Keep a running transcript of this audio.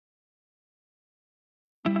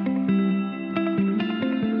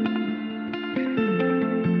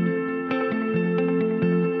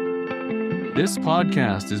This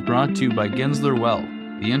podcast is brought to you by Gensler Wealth.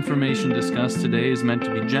 The information discussed today is meant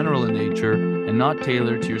to be general in nature and not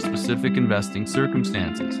tailored to your specific investing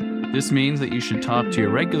circumstances. This means that you should talk to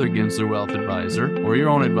your regular Gensler Wealth advisor or your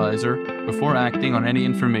own advisor before acting on any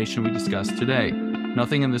information we discuss today.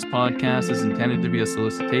 Nothing in this podcast is intended to be a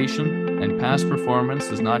solicitation, and past performance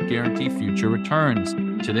does not guarantee future returns.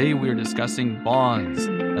 Today we are discussing bonds.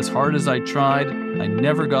 As hard as I tried, I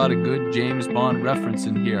never got a good James Bond reference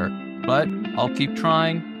in here, but I'll keep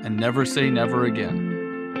trying and never say never again.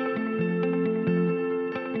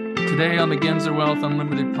 Today on the Gensler Wealth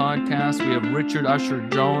Unlimited podcast, we have Richard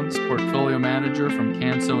Usher-Jones, portfolio manager from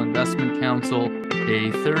Canso Investment Counsel,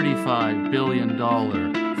 a $35 billion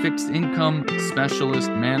fixed income specialist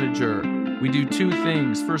manager. We do two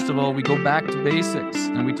things. First of all, we go back to basics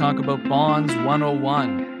and we talk about bonds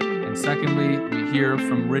 101. And secondly, we hear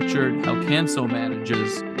from Richard how Canso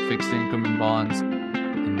manages fixed income and bonds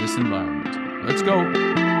in this environment. Let's go.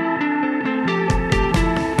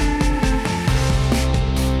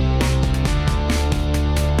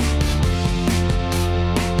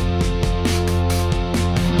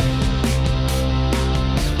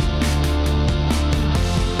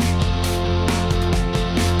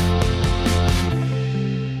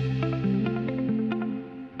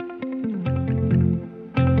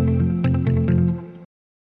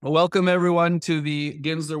 Welcome, everyone, to the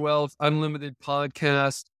Gensler Wealth Unlimited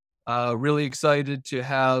podcast. Really excited to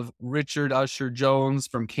have Richard Usher-Jones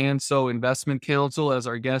from Canso Investment Counsel as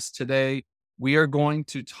our guest today. We are going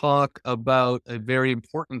to talk about a very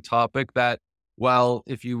important topic that, while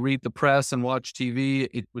if you read the press and watch TV,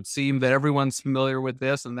 it would seem that everyone's familiar with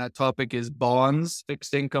this, and that topic is bonds,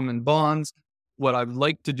 fixed income and bonds. What I'd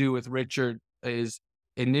like to do with Richard is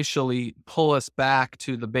initially pull us back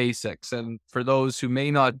to the basics. And for those who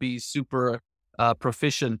may not be super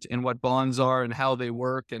proficient in what bonds are and how they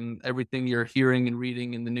work and everything you're hearing and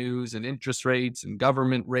reading in the news and interest rates and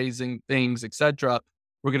government raising things, etc.,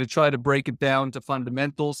 we're going to try to break it down to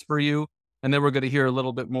fundamentals for you. And then we're going to hear a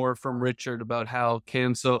little bit more from Richard about how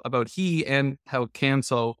Canso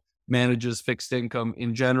manages fixed income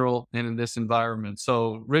in general and in this environment.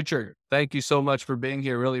 So Richard, thank you so much for being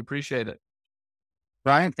here. Really appreciate it.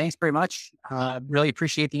 Brian, thanks very much. Really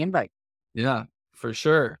appreciate the invite. Yeah, for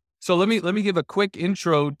sure. So let me give a quick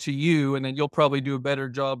intro to you, and then you'll probably do a better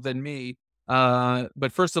job than me.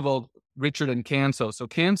 But first of all, Richard and Canso. So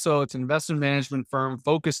Canso, it's an investment management firm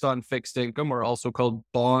focused on fixed income, or also called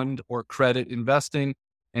bond or credit investing,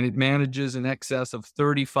 and it manages in excess of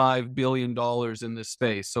 $35 billion in this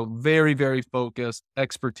space. So very, very focused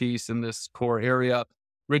expertise in this core area.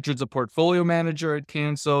 Richard's a portfolio manager at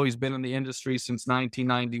Canso. He's been in the industry since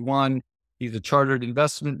 1991. He's a chartered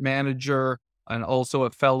investment manager and also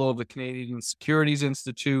a fellow of the Canadian Securities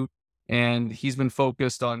Institute. And he's been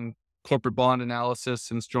focused on corporate bond analysis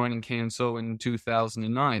since joining Canso in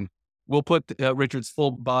 2009. We'll put Richard's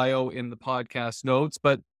full bio in the podcast notes,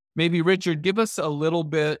 but maybe Richard, give us a little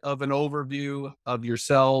bit of an overview of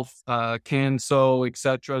yourself, Canso,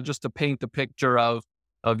 etc., just to paint the picture of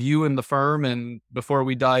you and the firm, and before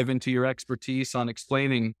we dive into your expertise on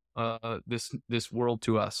explaining this world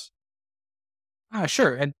to us.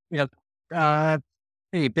 Sure. And, a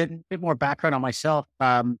bit more background on myself.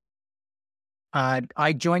 I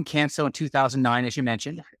joined Canso in 2009, as you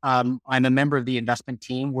mentioned. I'm a member of the investment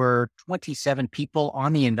team. We're 27 people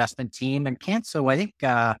on the investment team, and Canso, I think,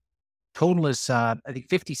 total is,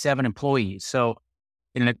 57 employees. So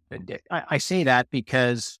I say that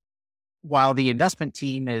because while the investment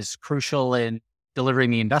team is crucial in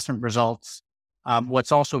delivering the investment results,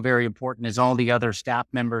 what's also very important is all the other staff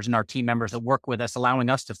members and our team members that work with us,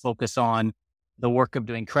 allowing us to focus on the work of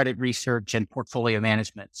doing credit research and portfolio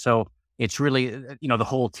management. So it's really, the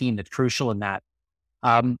whole team that's crucial in that.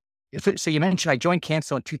 So you mentioned I joined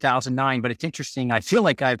Canso in 2009, but it's interesting. I feel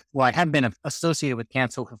like I have been associated with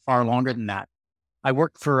Canso for far longer than that. I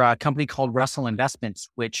worked for a company called Russell Investments,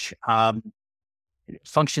 which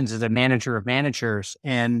functions as a manager of managers,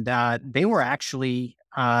 and they were actually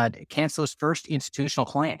Canso's first institutional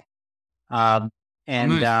client.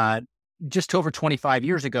 Nice. Just over 25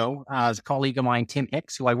 years ago, as a colleague of mine, Tim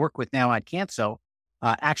Hicks, who I work with now at Canso,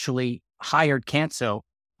 actually hired Canso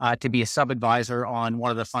to be a sub-advisor on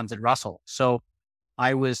one of the funds at Russell. So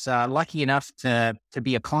I was lucky enough to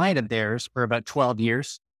be a client of theirs for about 12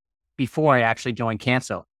 years before I actually joined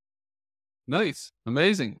Canso. Nice.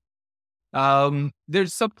 Amazing.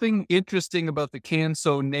 There's something interesting about the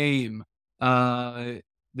Canso name.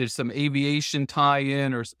 There's some aviation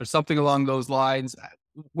tie-in or something along those lines.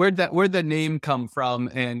 Where'd that name come from?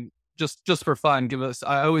 And just for fun,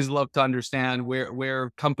 I always love to understand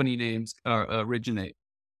where company names originate.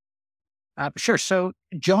 Sure. So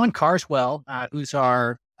John Carswell, who's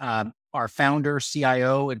our founder,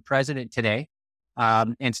 CIO, and president today,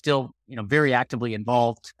 and still very actively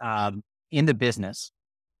involved in the business.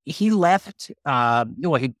 He left.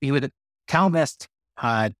 He was at CalVest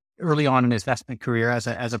early on in his investment career as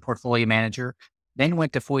a portfolio manager. Then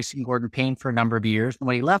went to Foyston Gordon Payne for a number of years. And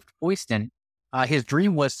when he left Foyston, his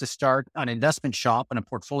dream was to start an investment shop and a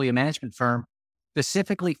portfolio management firm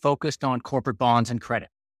specifically focused on corporate bonds and credit.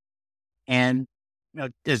 And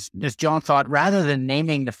as John thought, rather than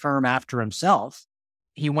naming the firm after himself,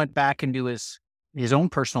 he went back into his own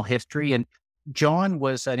personal history. And John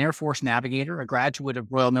was an Air Force navigator, a graduate of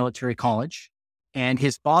Royal Military College. And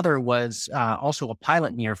his father was also a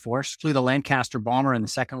pilot in the Air Force, flew the Lancaster bomber in the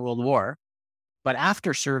Second World War. But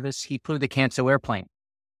after service, he flew the Canso airplane.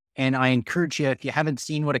 And I encourage you, if you haven't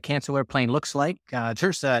seen what a Canso airplane looks like,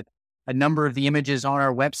 there's a number of the images on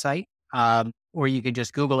our website, or you can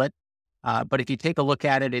just Google it. But if you take a look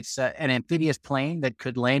at it, it's an amphibious plane that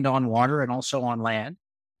could land on water and also on land.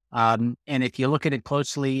 And if you look at it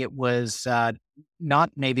closely, it was not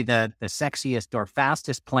maybe the sexiest or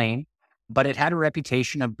fastest plane, but it had a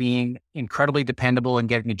reputation of being incredibly dependable and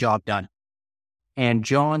getting the job done. And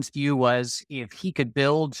John's view was if he could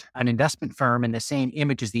build an investment firm in the same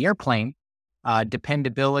image as the airplane,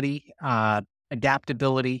 dependability,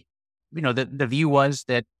 adaptability, the view was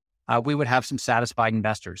that we would have some satisfied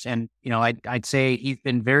investors. And, I'd say he's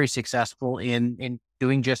been very successful in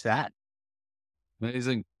doing just that.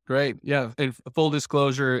 Amazing. Great. Yeah. And full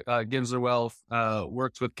disclosure, Gimsler Wealth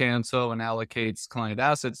works with Canso and allocates client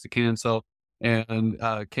assets to Canso. And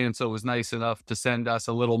Canso was nice enough to send us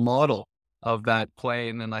a little model of that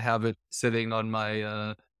plane, and I have it sitting on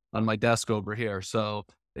my desk over here. So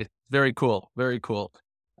it's very cool. Very cool.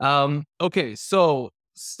 Okay. So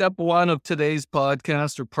step one of today's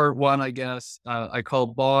podcast, or part one, I guess, I call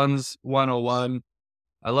Bonds 101.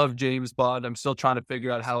 I love James Bond. I'm still trying to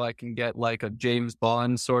figure out how I can get like a James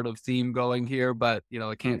Bond sort of theme going here, but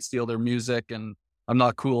I can't steal their music, and I'm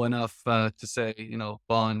not cool enough to say,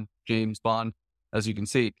 Bond, James Bond, as you can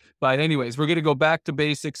see. But anyways, we're going to go back to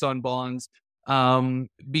basics on bonds,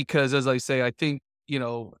 because as I say, I think,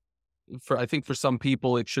 for some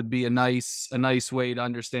people, it should be a nice way to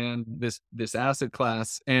understand this asset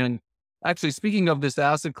class. And actually, speaking of this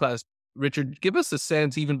asset class, Richard, give us a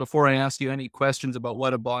sense, even before I ask you any questions about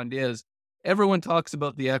what a bond is. Everyone talks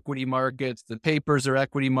about the equity markets, the papers are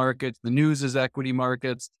equity markets, the news is equity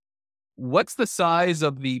markets. What's the size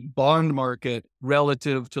of the bond market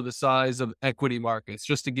relative to the size of equity markets,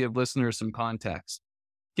 just to give listeners some context,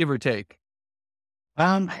 give or take?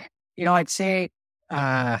 I'd say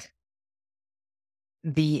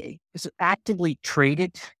the actively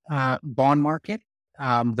traded bond market,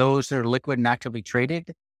 those that are liquid and actively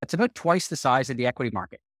traded, it's about twice the size of the equity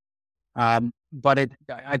market. But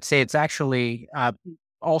I'd say it's actually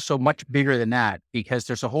also much bigger than that, because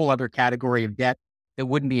there's a whole other category of debt that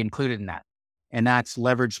wouldn't be included in that. And that's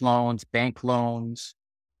leveraged loans, bank loans,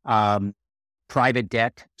 private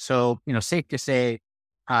debt. So, safe to say,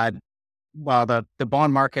 while the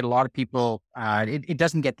bond market, a lot of people, it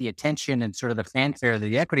doesn't get the attention and sort of the fanfare that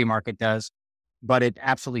the equity market does, but it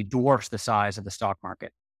absolutely dwarfs the size of the stock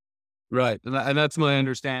market. Right. And that's my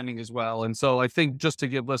understanding as well. And so I think, just to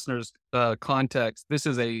give listeners context, this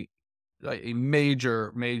is a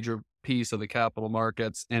major piece of the capital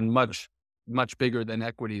markets, and much bigger than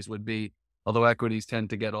equities would be, although equities tend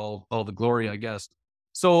to get all the glory, I guess.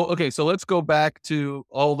 So, okay, so let's go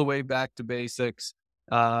all the way back to basics.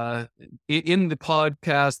 In the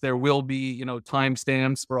podcast, there will be,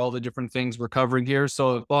 timestamps for all the different things we're covering here.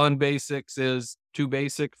 So if bond basics is too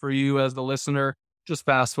basic for you as the listener, just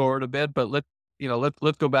fast forward a bit, but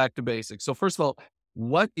let's go back to basics. So first of all,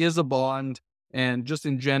 what is a bond? And just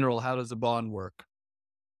in general, how does a bond work?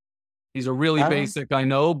 These are really basic, I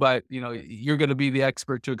know, but you're going to be the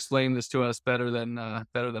expert to explain this to us better than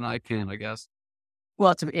I can, I guess.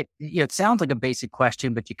 Well, it sounds like a basic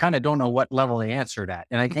question, but you kind of don't know what level to answer that.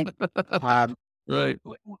 And I think, right.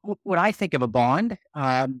 When I think of a bond,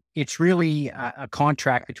 it's really a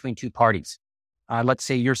contract between two parties. Let's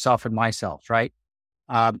say yourself and myself, right?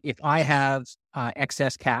 If I have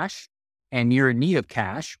excess cash and you're in need of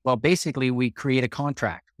cash, well, basically we create a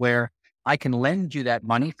contract where I can lend you that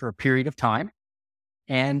money for a period of time,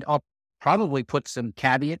 and I'll probably put some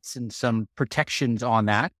caveats and some protections on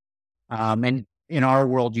that. And in our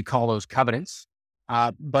world, you call those covenants.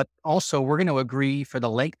 But also we're going to agree for the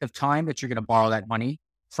length of time that you're going to borrow that money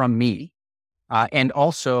from me. And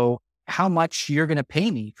also how much you're going to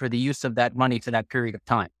pay me for the use of that money for that period of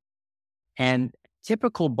time. And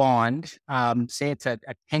typical bond, say it's a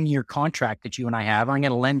 10-year contract that you and I have, I'm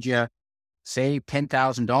going to lend you say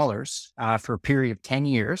 $10,000 for a period of 10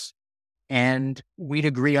 years, and we'd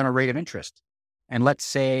agree on a rate of interest. And let's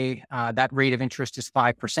say that rate of interest is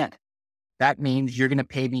 5%. That means you're going to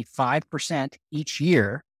pay me 5% each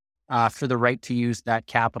year for the right to use that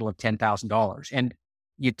capital of $10,000. And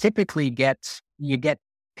you typically you get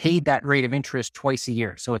paid that rate of interest twice a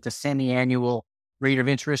year. So it's a semi-annual rate of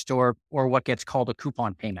interest or what gets called a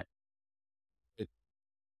coupon payment.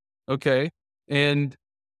 Okay. And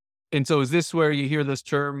so is this where you hear this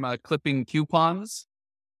term clipping coupons?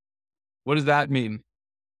 What does that mean?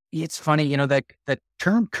 It's funny, the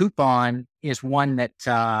term coupon is one that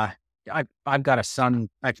I've got I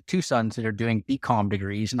have two sons that are doing BCom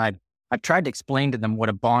degrees, and I've tried to explain to them what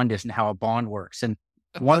a bond is and how a bond works. And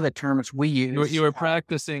one of the terms we use, you were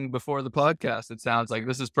practicing before the podcast. It sounds like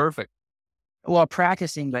this is perfect. Well,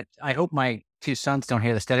 practicing, but I hope my two sons don't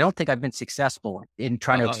hear this. I don't think I've been successful in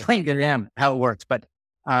trying to explain to them how it works. But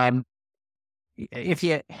I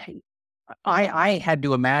had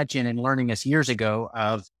to imagine in learning this years ago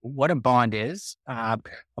of what a bond is. A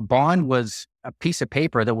bond was a piece of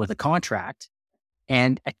paper that was a contract,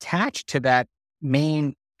 and attached to that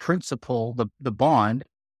main principle, the bond,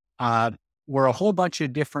 were a whole bunch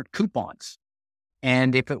of different coupons.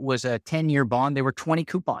 And if it was a 10-year bond, there were 20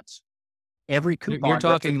 coupons. Every coupon. You're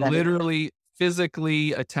talking literally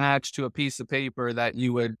physically attached to a piece of paper that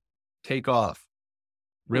you would take off.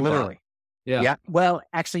 Literally. Yeah. Well,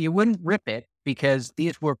 actually, you wouldn't rip it because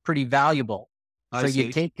these were pretty valuable. So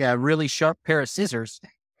you take a really sharp pair of scissors.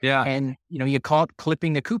 Yeah. And, you call it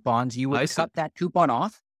clipping the coupons. You would cut that coupon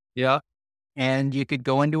off. Yeah. And you could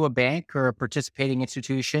go into a bank or a participating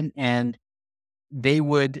institution, and they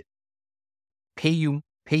would pay you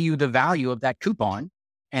the value of that coupon,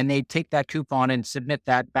 and they'd take that coupon and submit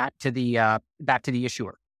that back to the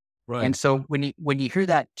issuer. Right. And so when you hear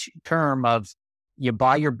that term of you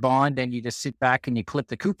buy your bond and you just sit back and you clip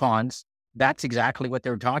the coupons, that's exactly what they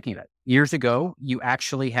were talking about. Years ago, you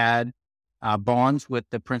actually had bonds with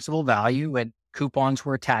the principal value, and coupons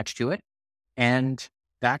were attached to it, and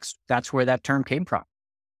that's where that term came from.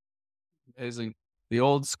 Amazing. The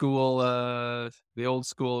old school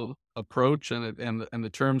approach, and the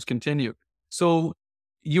terms continue. So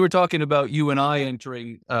you were talking about you and I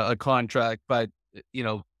entering a contract, but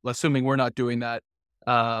assuming we're not doing that,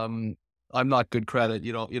 I'm not good credit.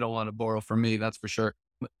 You don't want to borrow from me, that's for sure.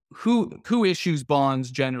 Who issues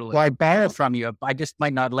bonds generally? Well, I borrow from you. I just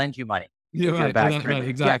might not lend you money. Yeah, right,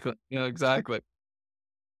 exactly. Yeah, exactly.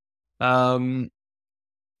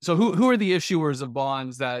 So who are the issuers of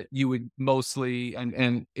bonds that you would mostly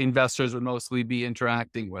and investors would mostly be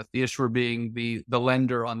interacting with? The issuer being the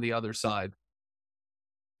lender on the other side.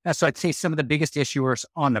 So I'd say some of the biggest issuers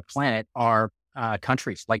on the planet are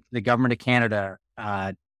countries like the government of Canada,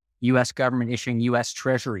 U.S. government issuing U.S.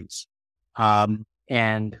 treasuries, and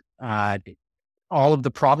all of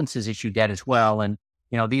the provinces issue debt as well. And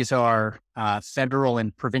these are federal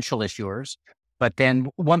and provincial issuers. But then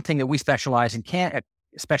one thing that we specialize in at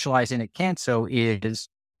Canso is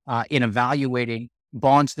in evaluating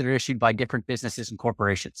bonds that are issued by different businesses and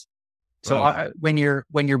corporations. So when you're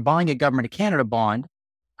buying a government of Canada bond,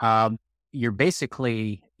 you're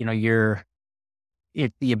basically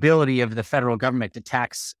it's the ability of the federal government to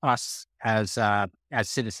tax us as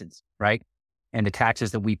citizens, right? And the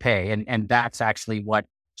taxes that we pay, and that's actually what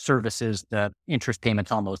services the interest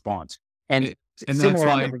payments on those bonds. And similar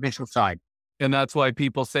on the provincial side. And that's why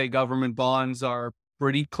people say government bonds are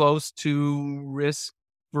pretty close to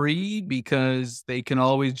risk-free, because they can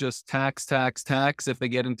always just tax if they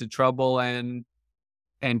get into trouble and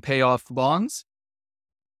pay off bonds.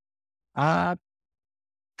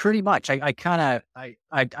 Pretty much. I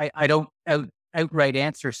don't outright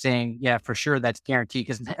answer saying, yeah, for sure that's guaranteed,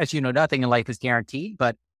 because as you know, nothing in life is guaranteed.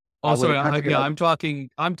 But also,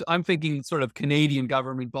 I'm thinking sort of Canadian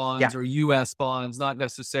government bonds or U.S. bonds, not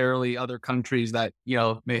necessarily other countries that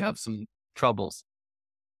may have some troubles.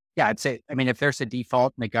 Yeah, I'd say, if there's a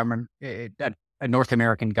default in the government, a North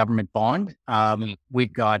American government bond,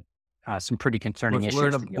 we've got some pretty concerning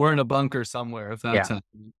issues. We're in a bunker somewhere if that's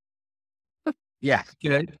happening. Yeah.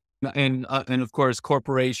 Good. And of course,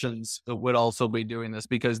 corporations would also be doing this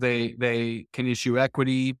because they can issue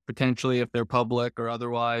equity potentially if they're public or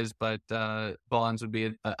otherwise, but bonds would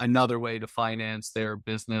be another way to finance their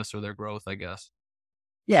business or their growth, I guess.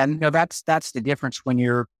 Yeah, and that's the difference when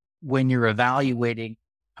you're evaluating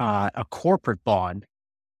a corporate bond.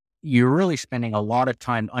 You're really spending a lot of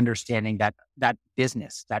time understanding that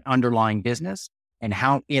business, that underlying business, and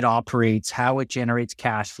how it operates, how it generates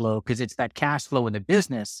cash flow, because it's that cash flow in the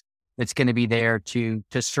business that's going to be there to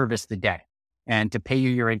service the debt and to pay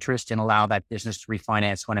you your interest and allow that business to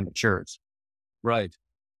refinance when it matures. Right.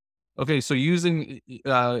 Okay, so using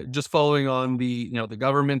just following on the the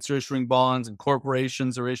governments are issuing bonds and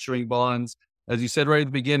corporations are issuing bonds. As you said right at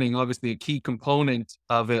the beginning, obviously a key component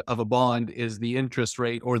of a bond is the interest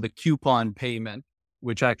rate or the coupon payment,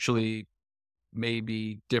 which actually may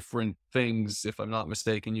be different things. If I'm not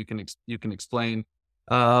mistaken, you can explain.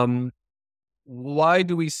 Um, why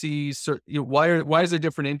do we see why is there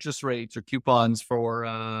different interest rates or coupons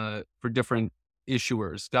for different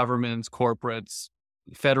issuers, governments, corporates,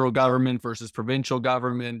 federal government versus provincial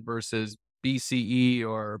government versus BCE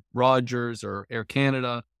or Rogers or Air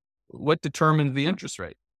Canada? What determines the interest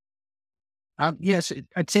rate? Yes,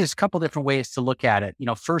 I'd say there's a couple different ways to look at it.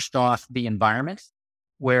 First off, the environment.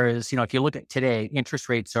 Whereas, if you look at today, interest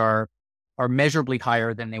rates are measurably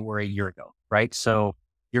higher than they were a year ago, right? So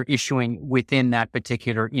you're issuing within that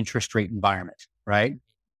particular interest rate environment, right?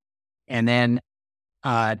 And then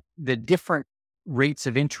the different rates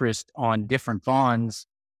of interest on different bonds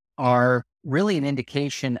are really an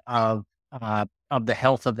indication of the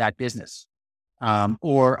health of that business,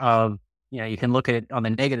 or of you can look at it on the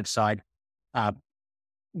negative side. Uh,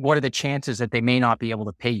 what are the chances that they may not be able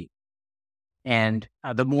to pay you? And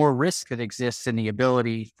the more risk that exists in the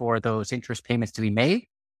ability for those interest payments to be made,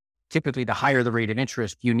 typically the higher the rate of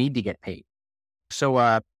interest you need to get paid. So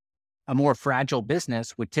a more fragile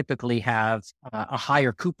business would typically have a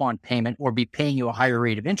higher coupon payment or be paying you a higher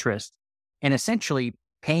rate of interest and essentially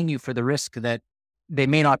paying you for the risk that they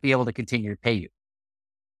may not be able to continue to pay you.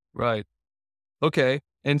 Right. Okay.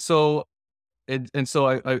 And so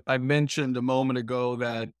I mentioned a moment ago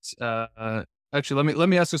that actually let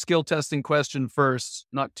me ask a skill testing question first,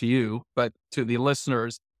 not to you, but to the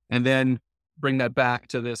listeners, and then bring that back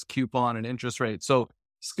to this coupon and interest rate. So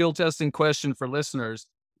skill testing question for listeners: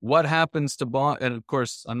 what happens to bond? And of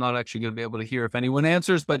course, I'm not actually going to be able to hear if anyone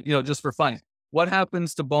answers, but just for fun, what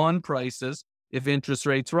happens to bond prices if interest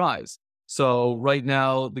rates rise? So right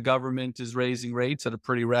now, the government is raising rates at a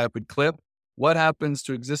pretty rapid clip. What happens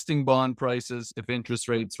to existing bond prices if interest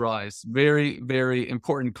rates rise? Very, very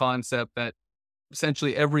important concept that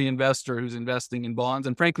essentially every investor who's investing in bonds,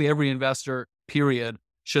 and frankly, every investor, period,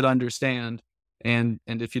 should understand. And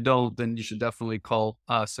if you don't, then you should definitely call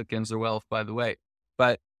us at Gensler Wealth, by the way.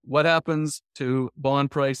 But what happens to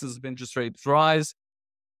bond prices if interest rates rise?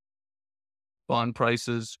 Bond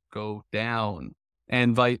prices go down,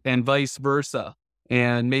 and vice versa.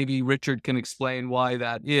 And maybe Richard can explain why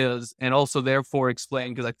that is, and also therefore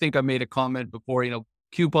explain, because I think I made a comment before,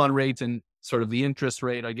 coupon rates and sort of the interest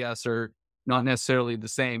rate, I guess, are not necessarily the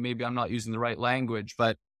same. Maybe I'm not using the right language,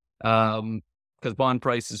 but because bond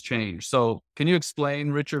prices change. So can you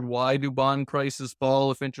explain, Richard, why do bond prices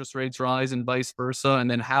fall if interest rates rise and vice versa? And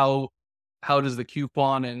then how does the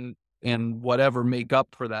coupon and whatever make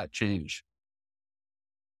up for that change?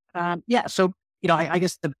 Yeah. So, I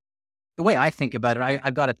guess the way I think about it,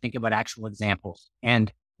 I've got to think about actual examples.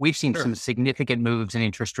 And we've seen Sure. some significant moves in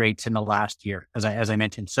interest rates in the last year, as I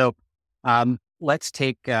mentioned. So let's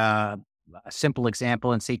take a simple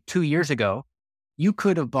example and say 2 years ago, you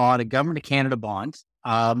could have bought a Government of Canada bond,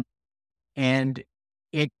 and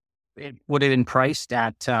it would have been priced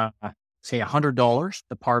at say $100,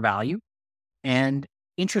 the par value, and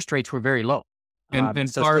interest rates were very low. And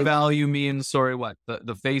So par say, value means, sorry, what?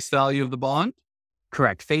 The face value of the bond?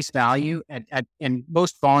 correct, face value and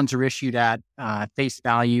most bonds are issued at face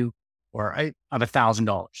value of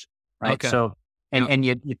 $1,000, right? Okay. So Yeah. and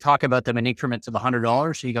you talk about them in increments of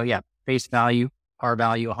 $100. So you go, yeah, face value, par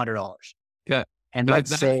value, $100. Okay. And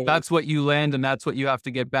let's say That's what you lend, and that's what you have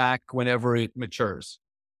to get back whenever it matures.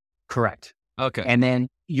 correct. Okay. And then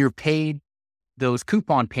you're paid those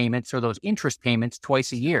coupon payments or those interest payments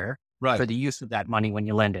twice a year Right. for the use of that money when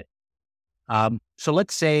you lend it. So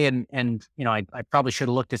let's say, I probably should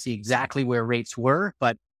have looked to see exactly where rates were,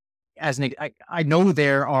 but I know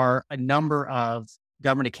there are a number of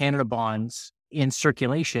Government of Canada bonds in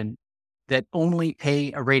circulation that only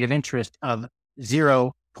pay a rate of interest of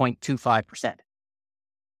 0.25%.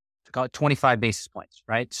 So call it 25 basis points,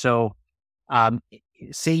 right? So,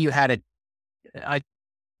 say you had a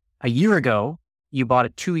year ago, you bought a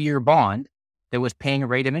 2-year bond that was paying a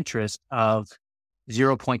rate of interest of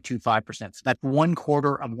 0.25%. So that's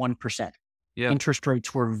 0.25%. Yeah. Interest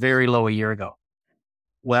rates were very low a year ago.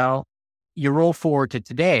 Well, you roll forward to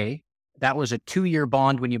today, that was a 2-year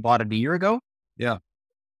bond when you bought it a year ago. Yeah.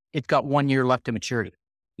 It's got 1 year left to maturity.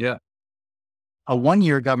 Yeah. A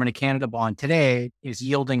 1-year Government of Canada bond today is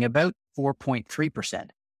yielding about 4.3%.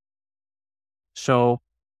 So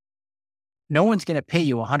no one's going to pay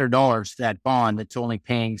you $100 for that bond that's only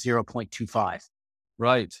paying 0.25.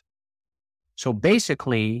 Right. So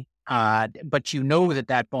basically, but you know that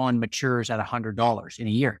that bond matures at $100 in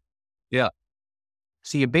a year. Yeah.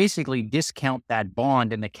 So you basically discount that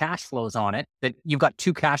bond and the cash flows on it, that you've got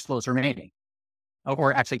two cash flows remaining,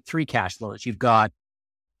 or actually three cash flows. You've got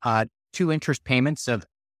two interest payments of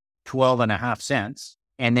 12.5 cents,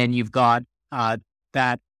 and then you've got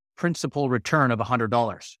that principal return of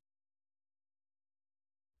 $100.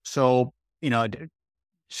 So,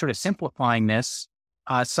 sort of simplifying this,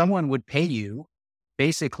 someone would pay you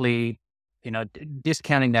basically,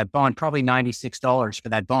 discounting that bond, probably $96 for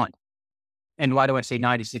that bond. And why do I say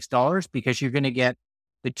 $96? Because you're going to get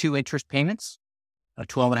the two interest payments of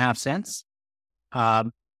 12.5 cents,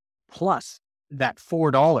 plus that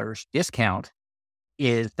 $4 discount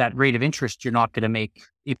is that rate of interest you're not going to make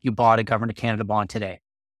if you bought a Government of Canada bond today.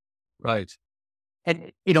 Right.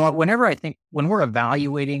 And, when we're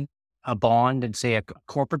evaluating a bond and say a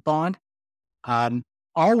corporate bond,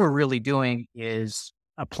 all we're really doing is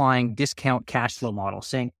applying discount cash flow models,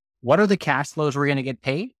 saying, what are the cash flows we're going to get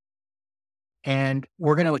paid? And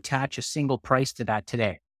we're going to attach a single price to that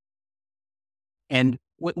today. And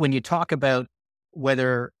when you talk about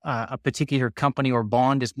whether a particular company or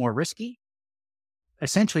bond is more risky,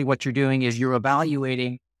 essentially what you're doing is you're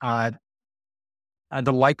evaluating the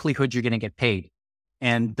likelihood you're going to get paid.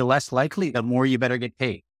 And the less likely, the more you better get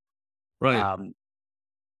paid. Right.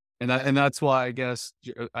 And that's why I guess,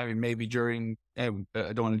 maybe during, I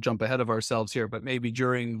don't want to jump ahead of ourselves here, but maybe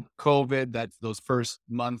during COVID, that those first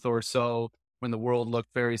month or so when the world looked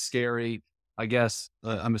very scary, I guess,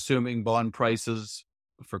 I'm assuming bond prices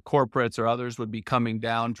for corporates or others would be coming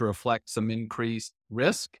down to reflect some increased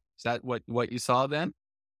risk. Is that what you saw then?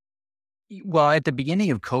 Well, at the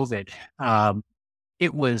beginning of COVID,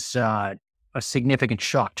 it was a significant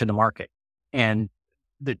shock to the market. And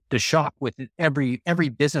the shock with every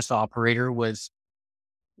business operator was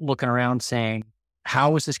looking around saying,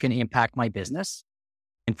 how is this going to impact my business?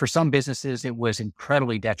 And for some businesses, it was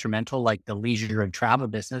incredibly detrimental, like the leisure and travel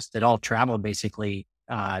business, that all travel basically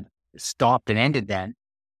stopped and ended then.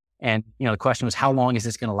 And, the question was, how long is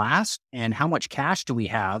this going to last? And how much cash do we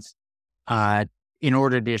have in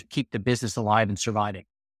order to keep the business alive and surviving?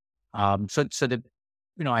 So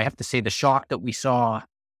I have to say the shock that we saw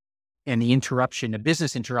and the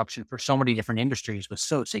business interruption for so many different industries was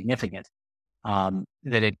so significant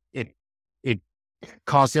that it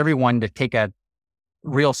caused everyone to take a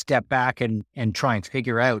real step back and try and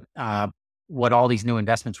figure out what all these new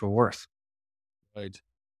investments were worth. Right.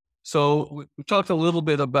 So we talked a little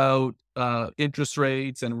bit about interest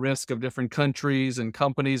rates and risk of different countries and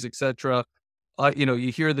companies, et cetera.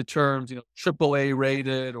 You hear the terms, AAA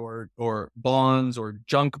rated or bonds or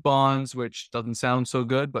junk bonds, which doesn't sound so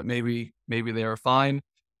good, but maybe they are fine.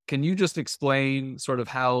 Can you just explain sort of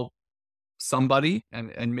how somebody,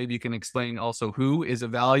 and maybe you can explain also who is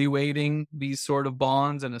evaluating these sort of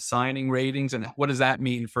bonds and assigning ratings, and what does that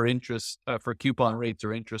mean for interest, for coupon rates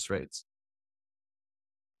or interest rates?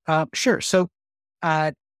 Sure. So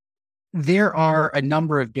there are a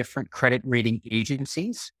number of different credit rating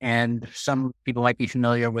agencies, and some people might be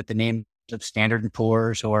familiar with the names of Standard &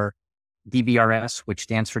 Poor's or DBRS, which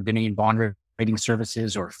stands for Dominion Bond Rating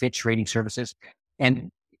Services, or Fitch Rating Services. And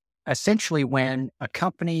essentially, when a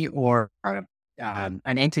company or an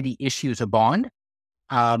entity issues a bond,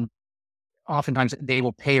 oftentimes they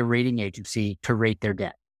will pay a rating agency to rate their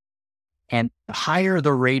debt. And the higher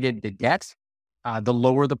the rated the debt, the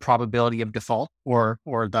lower the probability of default, or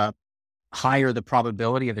the higher the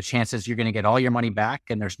probability of the chances you're going to get all your money back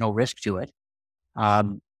and there's no risk to it.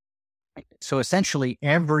 So essentially,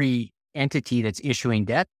 every entity that's issuing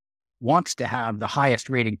debt wants to have the highest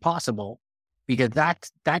rating possible, because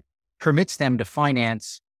that permits them to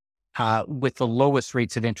finance with the lowest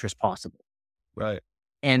rates of interest possible. Right.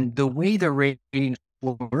 And the way the ratings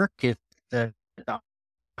will work is the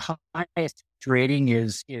highest rating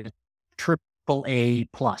is AAA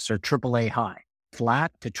plus or AAA high,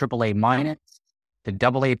 flat to AAA minus, to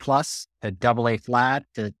AA plus, to AA flat,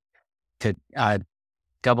 to AA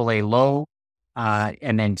low,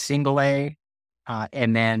 and then single A,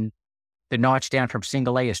 and then the notch down from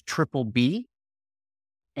single A is triple B,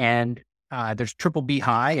 and there's triple B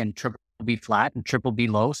high and triple B flat and triple B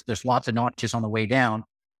low. So there's lots of notches on the way down,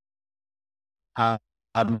 and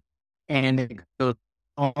it goes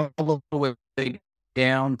all the way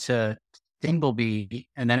down to single B,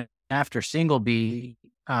 and then after single B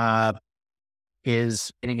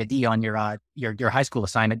is getting a D on your high school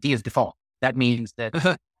assignment. D is default. That means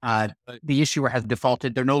that the issuer has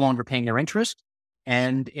defaulted. They're no longer paying their interest,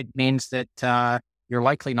 and it means that you're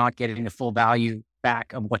likely not getting the full value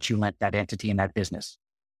back of what you lent that entity in that business.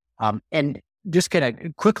 And just going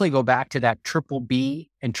to quickly go back to that triple B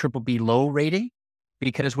and triple B low rating,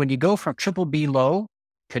 because when you go from triple B low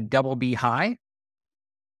to double B high,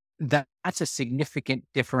 that's a significant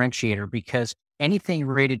differentiator, because anything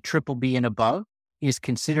rated triple B and above is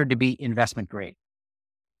considered to be investment grade.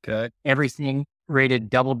 Okay. Everything rated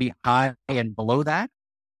double B high and below that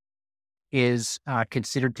is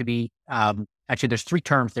considered to be, actually, there's three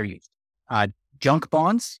terms they're used: junk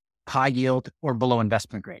bonds, high yield, or below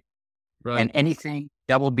investment grade. Right. And anything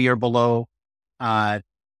double B or below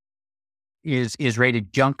is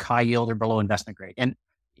rated junk, high yield, or below investment grade. And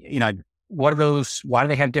what are those? Why do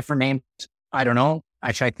they have different names? I don't know.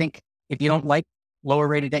 Actually, I think if you don't like lower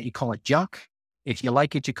rated debt, you call it junk. If you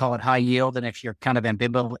like it, you call it high yield. And if you're kind of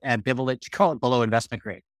ambivalent, you call it below investment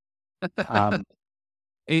grade.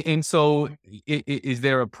 And so is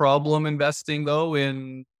there a problem investing though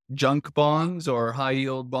in junk bonds or high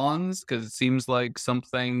yield bonds? Because it seems like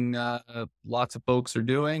something lots of folks are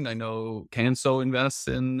doing. I know Canso invests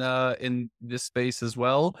in this space as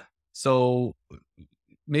well. So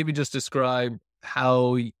maybe just describe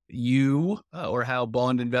how you or how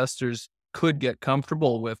bond investors could get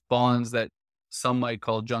comfortable with bonds that some might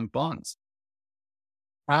call junk bonds.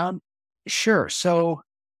 Sure. So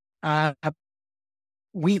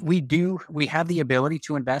we have the ability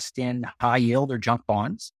to invest in high yield or junk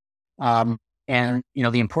bonds. And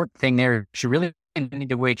the important thing there is you really need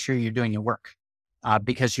to make sure you're doing your work,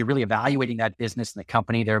 because you're really evaluating that business and the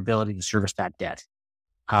company, their ability to service that debt.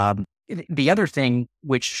 The other thing,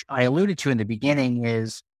 which I alluded to in the beginning,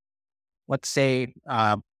 is, let's say,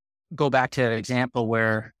 go back to an example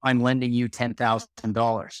where I'm lending you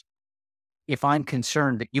 $10,000. If I'm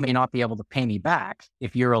concerned that you may not be able to pay me back,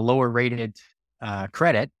 if you're a lower rated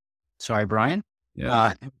credit, sorry, Brian.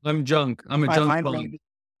 Yeah, I'm junk. I'm a junk bond.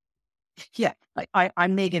 Yeah,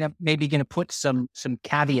 I'm maybe gonna put some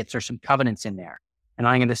caveats or some covenants in there, and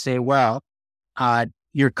I'm going to say, well,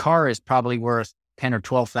 your car is probably worth $10,000 or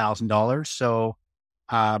 $12,000, so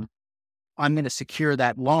I'm going to secure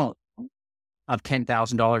that loan of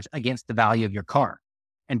 $10,000 against the value of your car.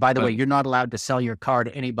 And by the way, you're not allowed to sell your car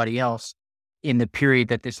to anybody else in the period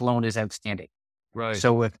that this loan is outstanding. Right.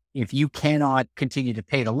 So if you cannot continue to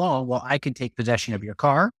pay the loan, well, I can take possession of your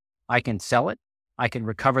car, I can sell it, I can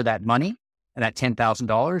recover that money and that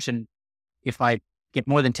 $10,000. And if I get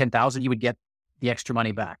more than 10,000, you would get the extra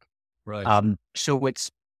money back. Right. So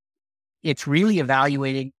it's really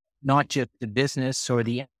evaluating not just the business or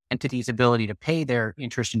the entity's ability to pay their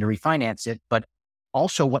interest and to refinance it, but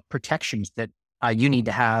also what protections that you need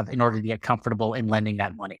to have in order to get comfortable in lending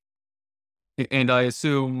that money. And I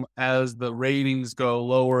assume as the ratings go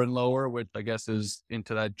lower and lower, which I guess is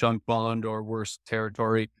into that junk bond or worse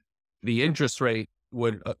territory, the interest rate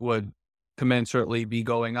would commensurately be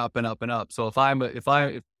going up and up and up. So if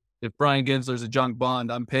Brian Ginsler's a junk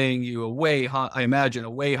bond, I'm paying you I imagine a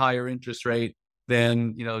way higher interest rate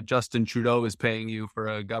than Justin Trudeau is paying you for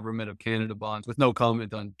a Government of Canada bonds. With no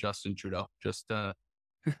comment on Justin Trudeau, just no,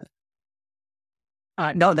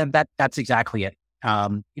 that's exactly it.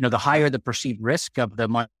 The higher the perceived risk of the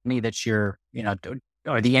money that you're,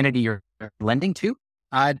 or the entity you're lending to,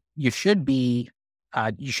 you should be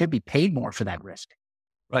paid more for that risk.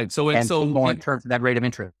 Right. More in terms of that rate of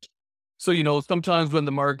interest. So, sometimes when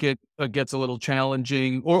the market gets a little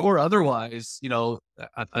challenging or otherwise,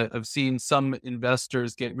 I've seen some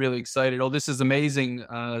investors get really excited. Oh, this is amazing.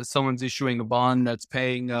 Someone's issuing a bond that's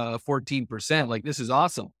paying 14%. Like, this is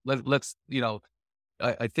awesome. Let's,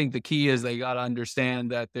 I think the key is they got to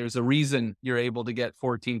understand that there's a reason you're able to get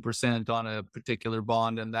 14% on a particular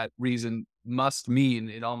bond. And that reason must mean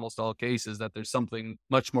in almost all cases that there's something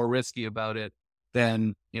much more risky about it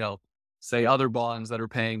than, say other bonds that are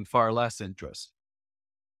paying far less interest.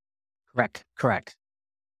 Correct.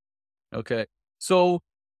 Okay. So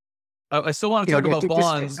I still want to talk about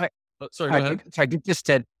bonds. Sorry, go ahead. Sorry, just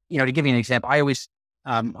to give you an example, I always,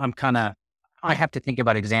 I have to think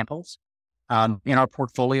about examples. In our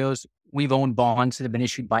portfolios, we've owned bonds that have been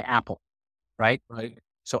issued by Apple, right? Right.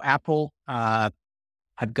 So Apple, I've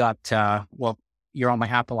got, you're on my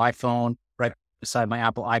Apple iPhone, right beside my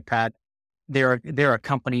Apple iPad. They're a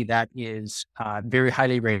company that is very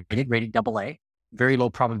highly rated AA, very low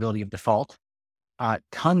probability of default,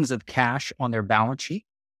 tons of cash on their balance sheet.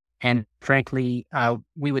 And frankly,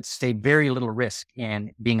 we would say very little risk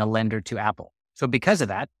in being a lender to Apple. So because of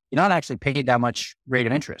that, you're not actually paid that much rate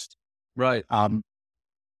of interest. Right.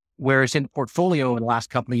 Whereas in the portfolio in the last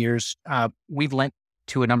couple of years, we've lent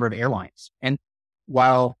to a number of airlines. And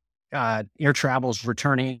while air travel is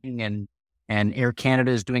returning and Air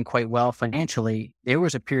Canada is doing quite well financially, there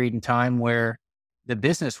was a period in time where the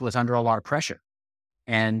business was under a lot of pressure.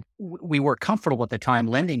 And we were comfortable at the time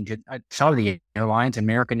lending to some of the airlines,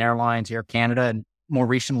 American Airlines, Air Canada, and more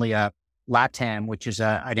recently, LATAM, which is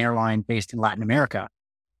an airline based in Latin America.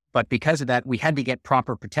 But because of that, we had to get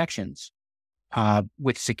proper protections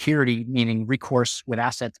with security, meaning recourse with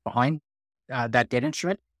assets behind that debt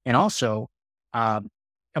instrument, and also uh,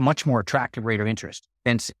 a much more attractive rate of interest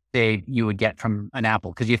than say you would get from an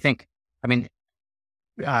Apple. Because you think, I mean,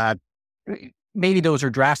 uh, maybe those are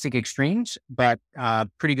drastic extremes, but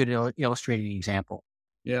pretty good illustrating example.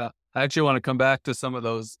 Yeah. I actually want to come back to some of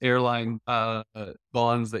those airline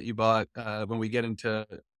bonds that you bought when we get into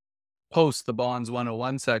post the bonds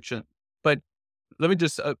 101 section. But let me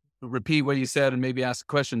just repeat what you said and maybe ask a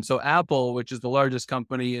question. So Apple, which is the largest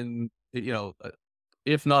company in,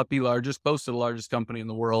 if not the largest, close to the largest company in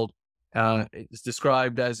the world, is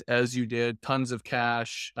described as you did, tons of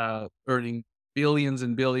cash, earning billions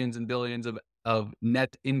and billions and billions of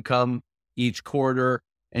net income each quarter.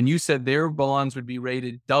 And you said their bonds would be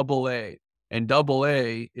rated AA, and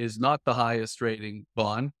AA is not the highest rating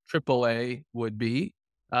bond. AAA would be.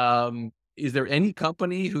 Is there any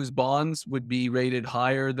company whose bonds would be rated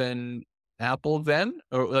higher than Apple then?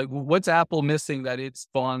 Or like, what's Apple missing that its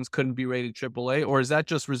bonds couldn't be rated AAA? Or is that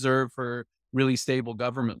just reserved for really stable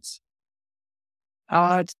governments?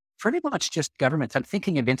 It's pretty much just governments. I'm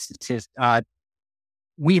thinking of instances.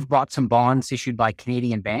 We've bought some bonds issued by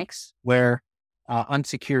Canadian banks where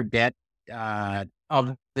unsecured debt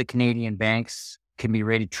of the Canadian banks can be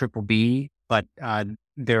rated triple B, but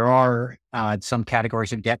there are some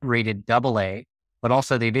categories of debt rated AA, but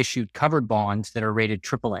also they've issued covered bonds that are rated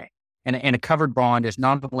AAA. And a covered bond is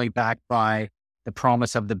not only backed by the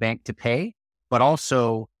promise of the bank to pay, but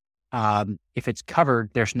also if it's covered,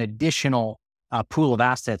 there's an additional pool of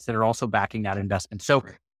assets that are also backing that investment. So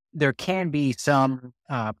there can be some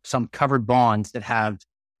covered bonds that have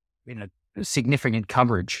significant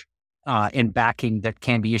coverage in backing that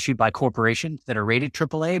can be issued by corporations that are rated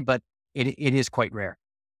AAA, but it is quite rare.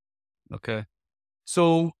 Okay.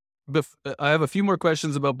 So I have a few more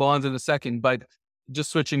questions about bonds in a second, but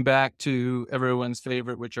just switching back to everyone's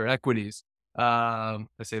favorite, which are equities. I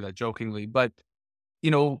say that jokingly, but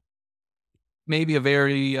maybe a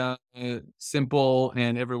very simple,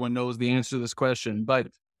 and everyone knows the answer to this question. But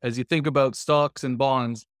as you think about stocks and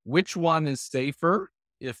bonds, which one is safer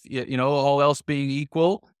if all else being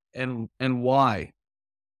equal, and why?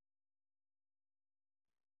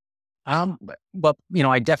 But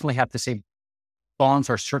I definitely have to say bonds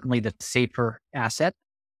are certainly the safer asset.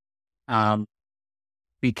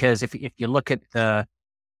 Because if you look at the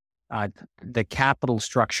capital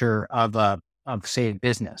structure of say a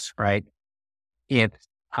business, right? If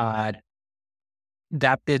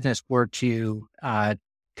that business were to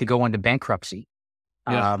go into bankruptcy,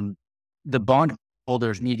 Yeah. the bond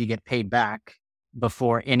holders need to get paid back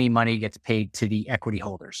before any money gets paid to the equity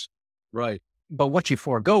holders. Right. But what you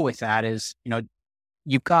forego with that is,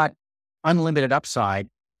 you've got unlimited upside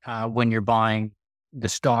when you're buying the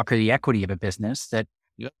stock or the equity of a business that,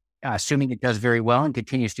 Yep. Assuming it does very well and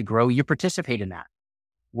continues to grow, you participate in that.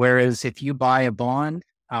 Whereas if you buy a bond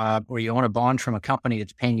or you own a bond from a company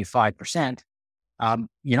that's paying you 5%,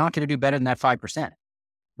 you're not going to do better than that 5%.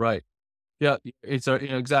 Right. Yeah, it's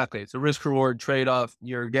exactly. It's a risk reward trade off.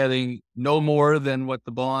 You're getting no more than what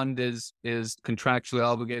the bond is contractually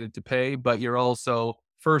obligated to pay, but you're also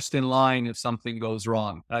first in line if something goes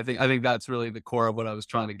wrong. I think that's really the core of what I was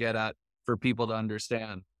trying to get at for people to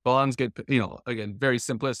understand. Bonds get, again, very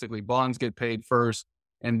simplistically, bonds get paid first,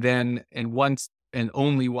 and once and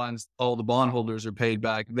only once all the bondholders are paid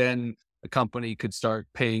back, then a company could start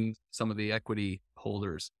paying some of the equity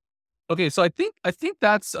holders. Okay, so I think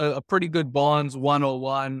that's a pretty good bonds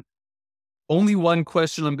 101. Only one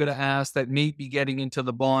question I'm going to ask that may be getting into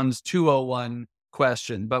the bonds 201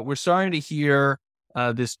 question, but we're starting to hear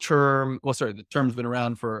this term. Well, sorry, the term's been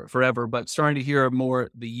around for forever, but starting to hear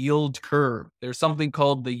more the yield curve. There's something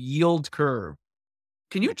called the yield curve.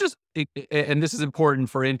 Can you just, and this is important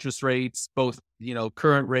for interest rates, both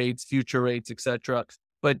current rates, future rates, etc.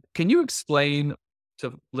 But can you explain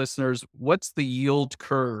to listeners what's the yield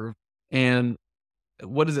curve? And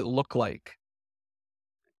what does it look like?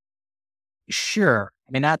 Sure.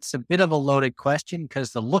 I mean, that's a bit of a loaded question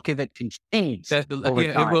because the look of it can change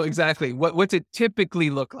over time. Well, exactly. What's it typically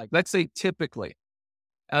look like? Let's say typically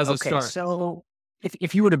as a Okay, start. so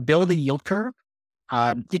if you were to build a yield curve,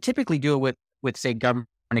 you typically do it with say government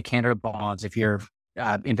of Canada bonds if you're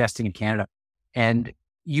investing in Canada, and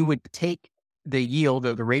you would take the yield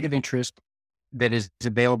or the rate of interest that is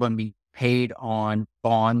available and be paid on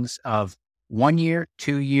bonds of 1 year,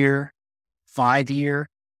 2 year, 5 year,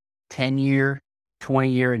 10 year, 20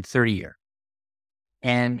 year, and 30 year.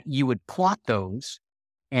 and you would plot those,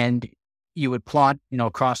 and you would plot,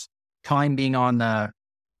 across time being on the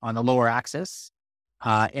lower axis,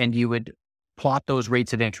 and you would plot those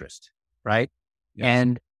rates of interest, right? Yes.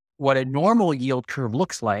 And what a normal yield curve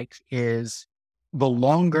looks like is the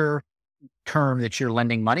longer term that you're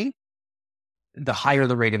lending money, the higher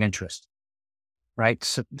the rate of interest, right?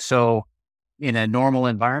 So in a normal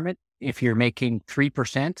environment, if you're making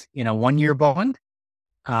 3% in a 1-year bond,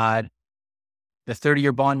 uh, the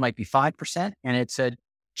 30-year bond might be 5%, and it's a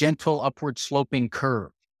gentle upward sloping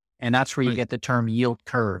curve. And that's where you Right. get the term yield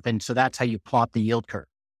curve. And so that's how you plot the yield curve.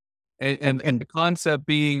 And the concept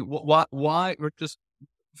being why or just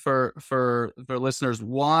for listeners,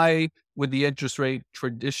 why would the interest rate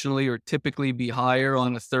traditionally or typically be higher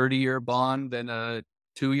on a 30-year bond than a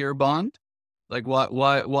 2-year bond? Like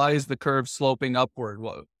why is the curve sloping upward?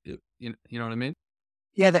 You know what I mean?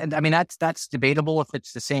 Yeah, I mean, that's debatable if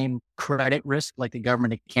it's the same credit risk like the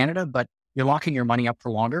government of Canada, but you're locking your money up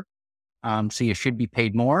for longer. So you should be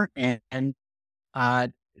paid more. And uh,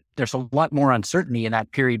 there's a lot more uncertainty in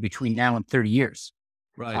that period between now and 30 years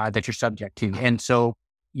Right. that you're subject to. And so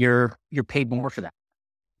you're paid more for that,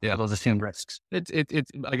 for Yeah. those assumed risks. It's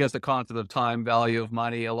I guess the concept of time value of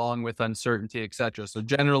money along with uncertainty, et cetera. So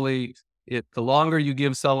generally, the longer you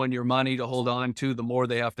give someone your money to hold on to, the more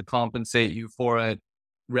they have to compensate you for it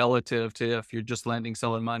relative to if you're just lending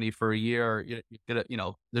someone money for a year.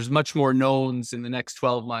 There's much more knowns in the next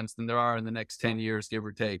 12 months than there are in the next 10 years, give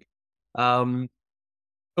or take. Um,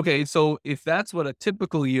 okay, so if that's what a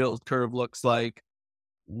typical yield curve looks like,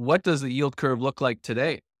 what does the yield curve look like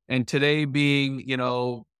today? And today being,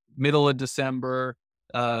 middle of December,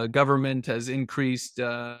 government has increased,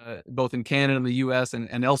 both in Canada and the US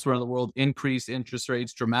and elsewhere in the world, increased interest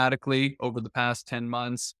rates dramatically over the past 10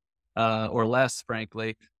 months, or less,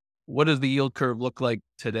 frankly. What does the yield curve look like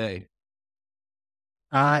today?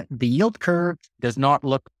 The yield curve does not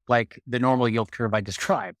look like the normal yield curve I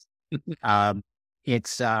described. Um,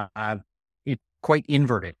 it's quite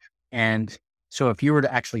inverted. And so if you were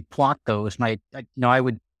to actually plot those, I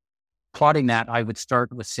would plotting that, I would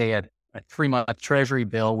start with, say, a 3-month treasury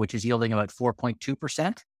bill, which is yielding about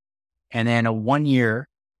 4.2%, and then a 1-year,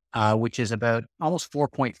 which is about almost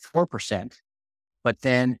 4.4%. But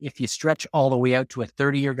then if you stretch all the way out to a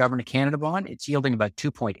 30-year government of Canada bond, it's yielding about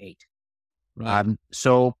 2.8. Right.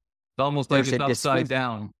 So It's almost like there's it's a upside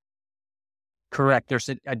down. correct. There's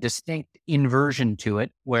a distinct inversion to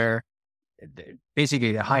it where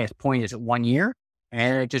basically the highest point is at 1 year,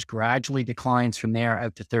 and it just gradually declines from there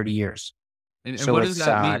out to 30 years. And So what does it's,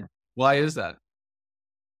 that mean? Why is that?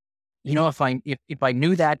 if I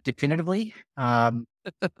knew that definitively, I'd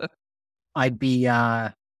be,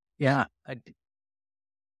 yeah.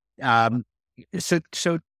 Um, so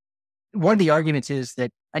one of the arguments is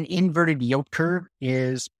that an inverted yield curve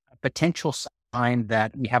is a potential sign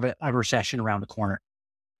that we have a recession around the corner.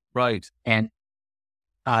 Right. And,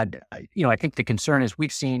 I think the concern is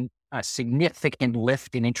we've seen a significant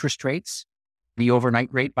lift in interest rates, the overnight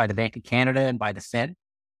rate by the Bank of Canada and by the Fed.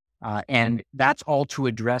 And that's all to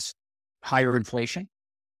address higher inflation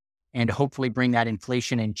and hopefully bring that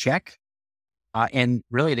inflation in check, and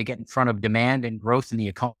really to get in front of demand and growth in the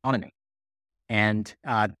economy. And,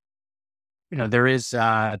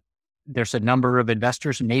 there's a number of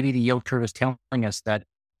investors, and maybe the yield curve is telling us that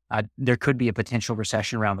there could be a potential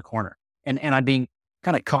recession around the corner. And I'm being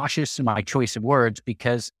kind of cautious in my choice of words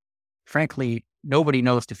because, frankly, nobody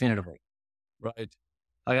knows definitively. Right.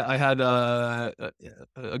 I had a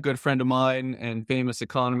good friend of mine and famous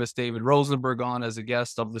economist David Rosenberg on as a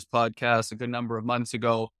guest of this podcast a good number of months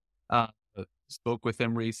ago. Uh, Spoke with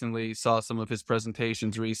him recently, saw some of his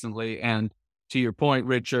presentations recently. And to your point,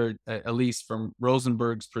 Richard, at least from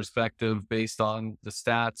Rosenberg's perspective, based on the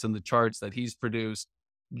stats and the charts that he's produced,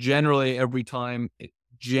 generally every time,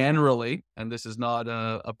 and this is not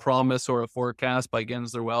a promise or a forecast by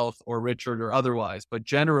Gensler Wealth or Richard or otherwise, but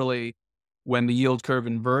generally, when the yield curve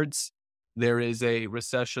inverts, there is a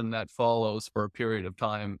recession that follows for a period of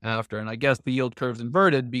time after. And I guess the yield curve's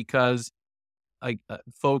inverted because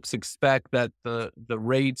folks expect that the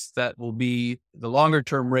rates that will be the longer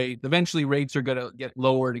term rate, eventually rates are going to get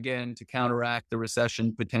lowered again to counteract the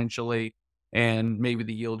recession potentially, and maybe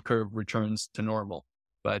the yield curve returns to normal.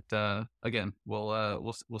 But again,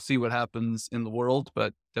 we'll see what happens in the world,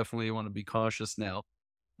 but definitely want to be cautious now.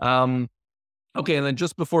 Okay, and then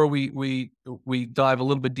just before we dive a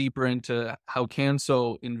little bit deeper into how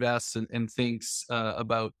Canso invests and thinks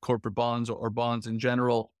about corporate bonds or bonds in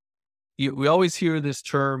general, we always hear this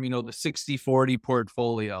term, the 60-40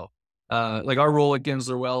 portfolio. Like our role at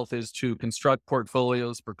Gensler Wealth is to construct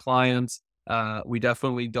portfolios for clients We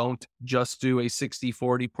definitely don't just do a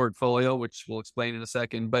 60-40 portfolio, which we'll explain in a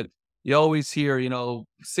second. But you always hear,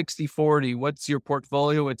 60-40, what's your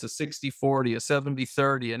portfolio? It's a 60-40, a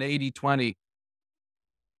 70-30, an 80-20.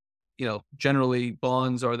 Generally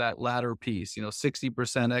bonds are that latter piece,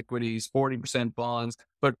 60% equities, 40% bonds.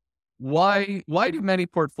 But why do many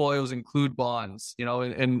portfolios include bonds?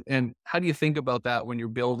 And how do you think about that when you're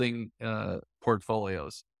building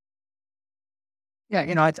portfolios?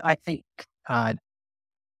 Yeah, I think uh,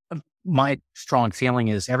 my strong feeling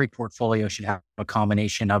is every portfolio should have a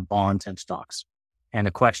combination of bonds and stocks. And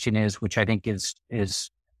the question is, which I think is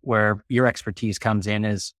where your expertise comes in,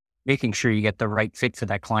 is making sure you get the right fit for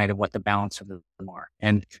that client and what the balance of them are.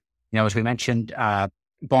 And as we mentioned,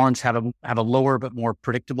 bonds have a lower but more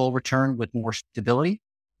predictable return with more stability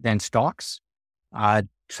than stocks. So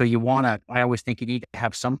I always think you need to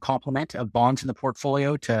have some complement of bonds in the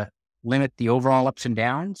portfolio to limit the overall ups and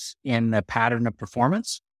downs in the pattern of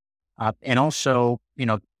performance. And also,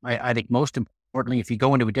 I think most importantly, if you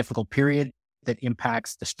go into a difficult period that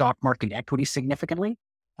impacts the stock market equity significantly,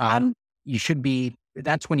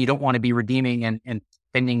 that's when you don't want to be redeeming and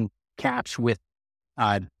spending caps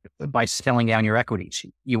by selling down your equities.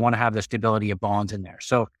 You want to have the stability of bonds in there.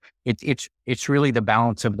 So it's really the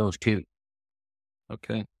balance of those two.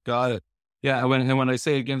 Okay, got it. Yeah, and when I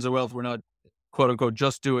say against the wealth, we're not quote unquote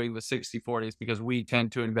just doing the 60-40s, because we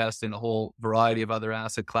tend to invest in a whole variety of other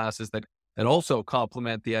asset classes that also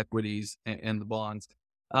complement the equities and the bonds.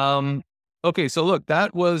 Okay, so look,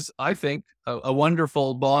 that was, I think, a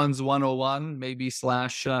wonderful bonds 101, maybe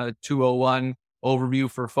slash 201 overview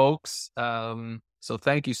for folks. So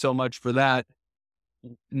thank you so much for that.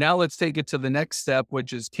 Now let's take it to the next step,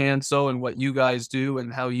 which is Canso and what you guys do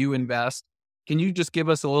and how you invest. Can you just give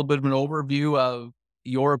us a little bit of an overview of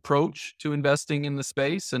your approach to investing in the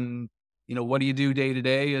space, and what do you do day to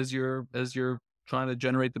day as you're trying to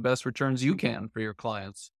generate the best returns you can for your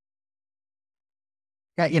clients?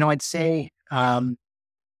 Yeah, I'd say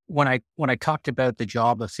when I talked about the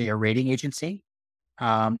job of, say, a rating agency,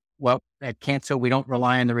 well, at Canso, we don't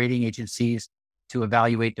rely on the rating agencies to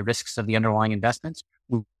evaluate the risks of the underlying investments.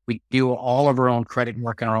 We do all of our own credit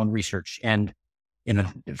work and our own research. And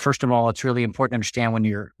first of all, it's really important to understand when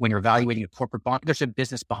you're evaluating a corporate bond, there's a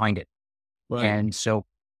business behind it. Right. And so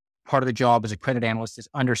part of the job as a credit analyst is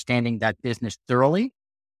understanding that business thoroughly,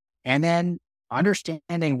 and then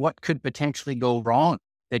understanding what could potentially go wrong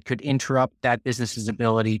that could interrupt that business's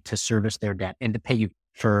ability to service their debt and to pay you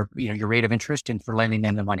for your rate of interest and for lending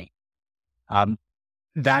them the money.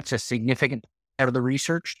 That's a significant part of the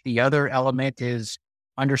research. The other element is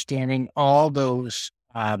understanding all those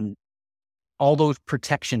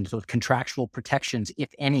protections, those contractual protections, if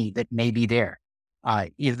any, that may be there.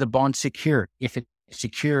 Is the bond secured? If it's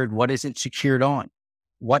secured, what is it secured on?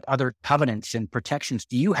 What other covenants and protections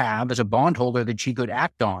do you have as a bondholder that you could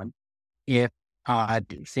act on if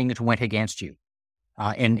things went against you,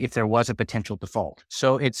 and if there was a potential default?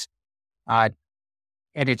 So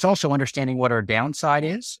and it's also understanding what our downside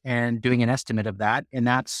is and doing an estimate of that. And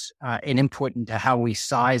that's an input into how we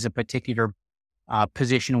size a particular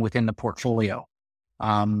position within the portfolio.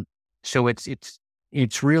 So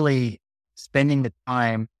it's really spending the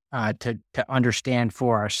time to understand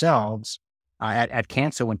for ourselves at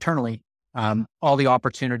Canso internally all the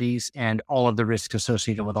opportunities and all of the risks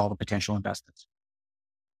associated with all the potential investments.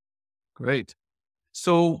 Great.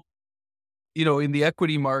 So, in the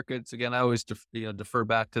equity markets, again, I always defer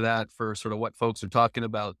back to that for sort of what folks are talking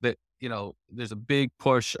about. That there's a big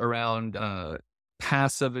push around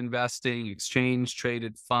passive investing, exchange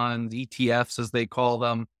traded funds, ETFs as they call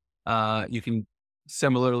them. You can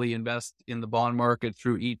similarly invest in the bond market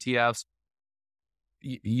through ETFs.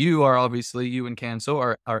 You and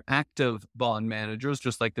Canso are active bond managers,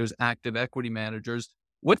 just like there's active equity managers.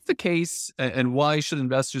 What's the case, and why should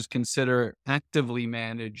investors consider actively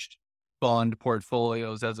managed bond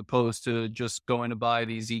portfolios as opposed to just going to buy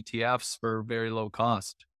these ETFs for very low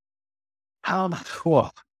cost?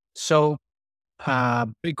 Cool. So,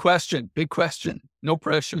 big question. No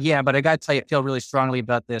pressure. Yeah, but I got to tell you, I feel really strongly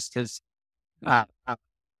about this because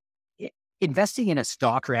investing in a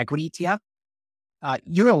stock or equity ETF,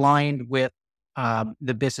 you're aligned with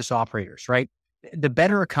the business operators, right? The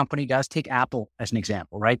better a company does, take Apple as an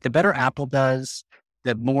example, right? The better Apple does,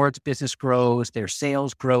 the more its business grows, their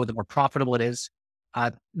sales grow, the more profitable it is,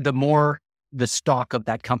 the more the stock of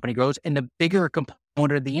that company grows, and the bigger a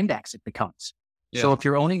component of the index it becomes. Yeah. So if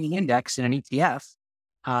you're owning the index in an ETF,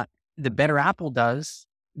 the better Apple does,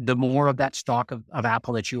 the more of that stock of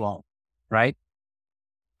Apple that you own, right?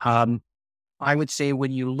 I would say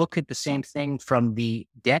when you look at the same thing from the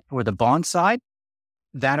debt or the bond side,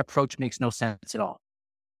 that approach makes no sense at all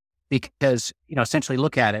because, essentially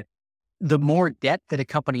look at it. The more debt that a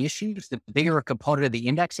company issues, the bigger a component of the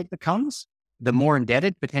index it becomes, the more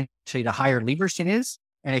indebted, potentially the higher leverage it is.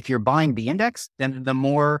 And if you're buying the index, then the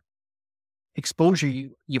more exposure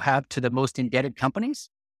you have to the most indebted companies.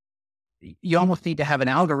 You almost need to have an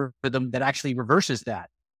algorithm that actually reverses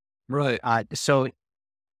that. Right. So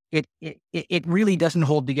it really doesn't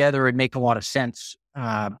hold together and make a lot of sense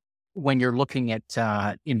when you're looking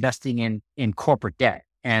at investing in corporate debt.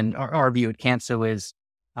 And our view at Canso is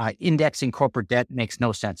indexing corporate debt makes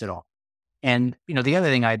no sense at all. And the other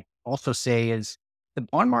thing I'd also say is the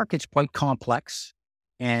bond market's quite complex,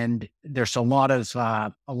 and there's a lot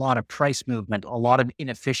of price movement, a lot of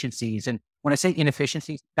inefficiencies. And when I say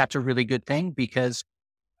inefficiencies, that's a really good thing because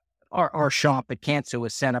our shop at Canso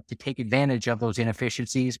is set up to take advantage of those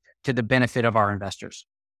inefficiencies to the benefit of our investors.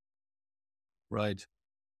 Right.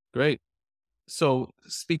 Great. So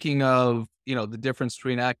speaking of, the difference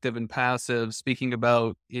between active and passive, speaking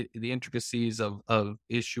about the intricacies of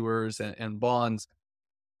issuers and bonds,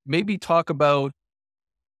 maybe talk about,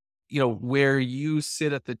 where you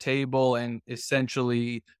sit at the table and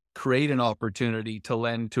essentially create an opportunity to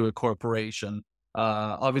lend to a corporation.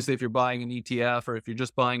 Obviously, if you're buying an ETF or if you're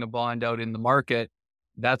just buying a bond out in the market,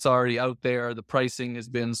 that's already out there. The pricing has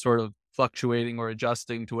been sort of fluctuating or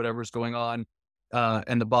adjusting to whatever's going on.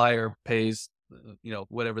 And the buyer pays,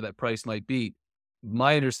 whatever that price might be.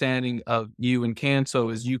 My understanding of you and Canso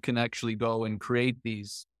is you can actually go and create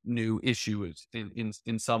these new issues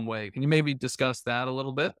in some way. Can you maybe discuss that a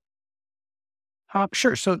little bit?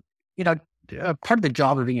 Sure. So, part of the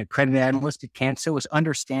job of being a credit analyst at Canso is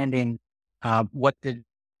understanding what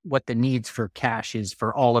the needs for cash is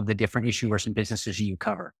for all of the different issuers and businesses you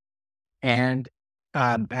cover. And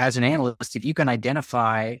as an analyst, if you can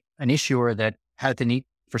identify an issuer that has the need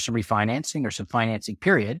for some refinancing or some financing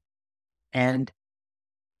period, and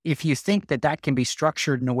if you think that can be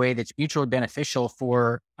structured in a way that's mutually beneficial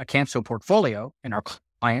for a Canso portfolio and our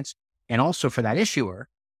clients, and also for that issuer,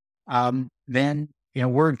 then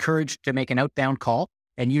we're encouraged to make an outbound call,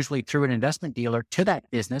 and usually through an investment dealer, to that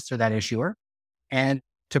business or that issuer, and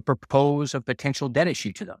to propose a potential debt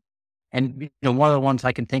issue to them. And one of the ones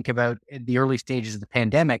I can think about in the early stages of the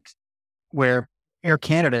pandemic, where Air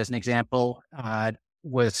Canada, as an example,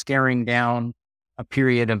 was staring down a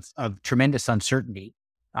period of tremendous uncertainty.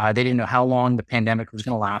 They didn't know how long the pandemic was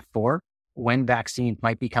going to last for, when vaccines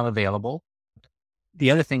might become available.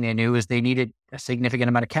 The other thing they knew is they needed a significant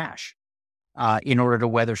amount of cash in order to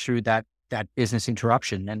weather through that business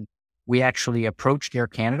interruption. And we actually approached Air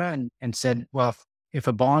Canada and said, well, if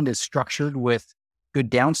a bond is structured with good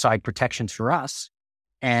downside protections for us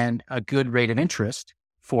and a good rate of interest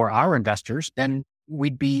for our investors, then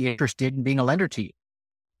we'd be interested in being a lender to you.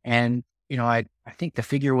 And, I think the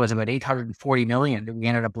figure was about $840 million that we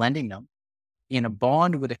ended up lending them in a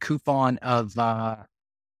bond with a coupon of, I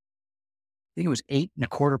think it was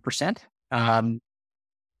 8.25%.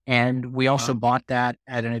 And we also bought that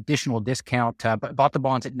at an additional discount, bought the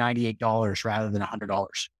bonds at $98 rather than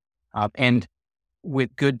 $100, and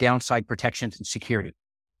with good downside protections and security,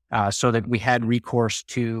 so that we had recourse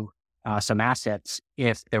to some assets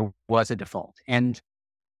if there was a default. And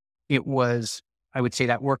it was, I would say,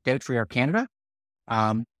 that worked out for Air Canada.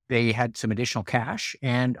 They had some additional cash,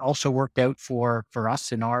 and also worked out for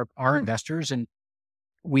us and our investors. And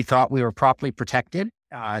we thought we were properly protected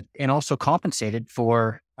and also compensated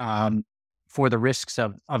for the risks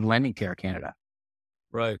of lending to Air Canada.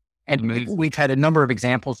 Right. And Amazing. we've had a number of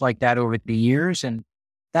examples like that over the years. And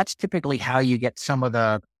that's typically how you get some of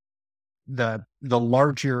the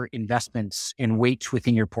larger investments and weights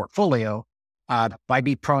within your portfolio by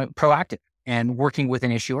being proactive and working with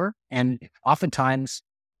an issuer. And oftentimes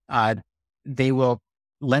they will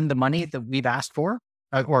lend the money that we've asked for,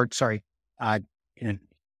 that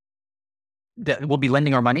we'll be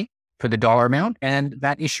lending our money for the dollar amount. And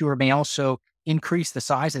that issuer may also increase the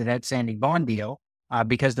size of the outstanding bond deal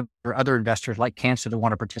because there are other investors like Canso that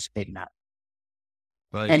want to participate in that.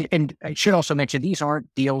 Right. And I should also mention, these aren't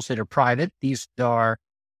deals that are private. These are,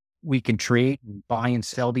 we can trade and buy and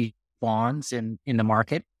sell these bonds in the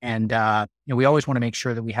market. And we always want to make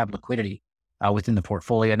sure that we have liquidity within the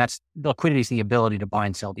portfolio. And liquidity is the ability to buy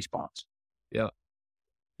and sell these bonds. Yeah.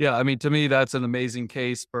 Yeah. I mean, to me, that's an amazing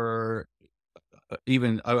case for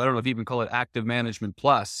even, I don't know if you even call it active management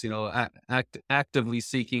plus, actively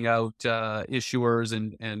seeking out issuers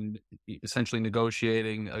and essentially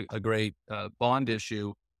negotiating a great bond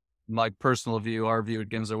issue. my personal view, our view at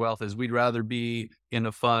Gimsler Wealth is we'd rather be in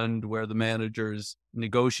a fund where the manager's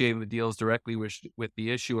negotiating the deals directly with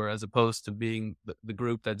the issuer, as opposed to being the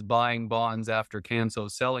group that's buying bonds after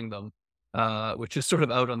Canso's selling them, which is sort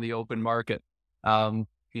of out on the open market.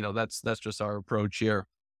 That's just our approach here.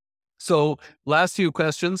 So last few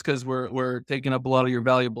questions, because we're taking up a lot of your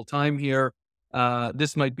valuable time here.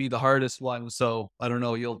 This might be the hardest one, so I don't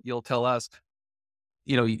know. You'll tell us.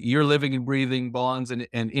 You're living and breathing bonds and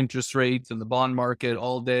interest rates and the bond market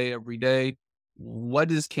all day, every day. What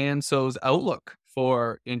is Canso's outlook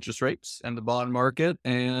for interest rates and the bond market,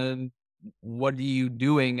 and what are you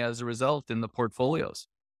doing as a result in the portfolios?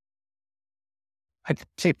 I'd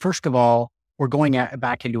say, first of all, we're going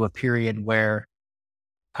back into a period where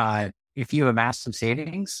if you have amassed some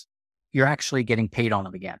savings, you're actually getting paid on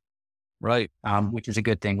them again, Right. which is a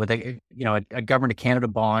good thing. With a Government of Canada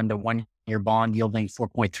bond, a 1-year bond yielding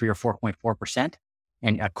 4.3 or 4.4%,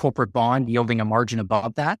 and a corporate bond yielding a margin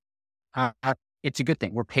above that, it's a good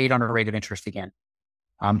thing. We're paid on a rate of interest again.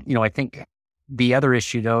 I think the other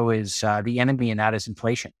issue, though, is the enemy in that is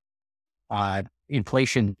inflation.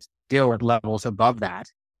 Inflation still at levels above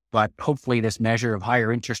that, but hopefully this measure of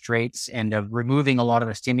higher interest rates and of removing a lot of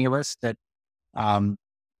the stimulus that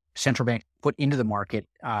central bank put into the market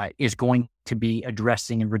is going to be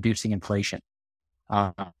addressing and reducing inflation.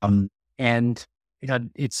 And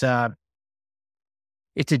it's a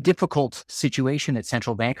difficult situation that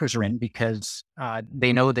central bankers are in, because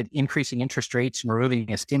they know that increasing interest rates and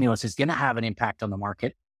removing a stimulus is going to have an impact on the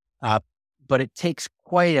market. But it takes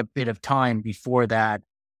quite a bit of time before that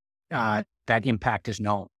impact is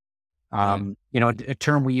known. A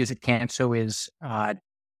term we use at Canso is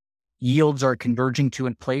yields are converging to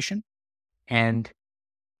inflation. And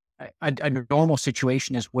a normal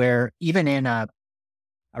situation is where even in a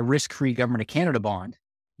risk-free Government of Canada bond,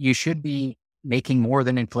 you should be making more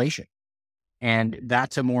than inflation. And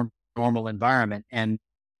that's a more normal environment. And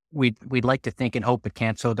we'd like to think and hope at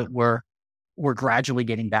Canso that we're gradually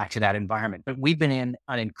getting back to that environment. But we've been in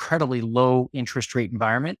an incredibly low interest rate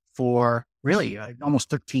environment for really almost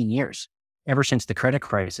 13 years, ever since the credit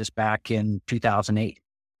crisis back in 2008.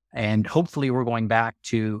 And hopefully we're going back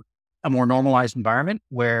to a more normalized environment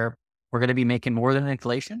where we're going to be making more than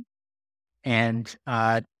inflation. And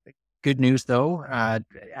good news, though,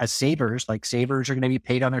 as savers are going to be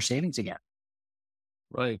paid on their savings again.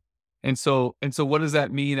 Right. And so what does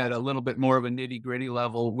that mean at a little bit more of a nitty gritty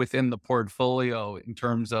level within the portfolio in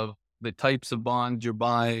terms of the types of bonds you're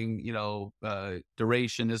buying?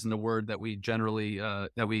 Duration isn't a word that we generally,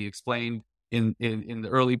 that we explained in the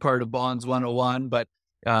early part of Bonds 101, but,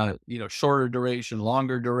 shorter duration,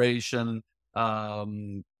 longer duration,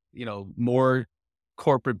 more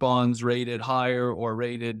corporate bonds rated higher or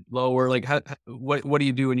rated lower. Like what do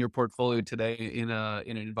you do in your portfolio today in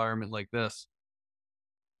an environment like this?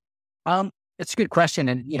 It's a good question.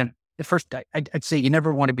 And, the first, I'd say you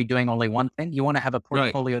never want to be doing only one thing. You want to have a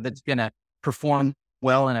Right. portfolio that's going to perform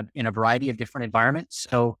well in a variety of different environments.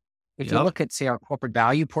 So if you Yep. look at, say, our corporate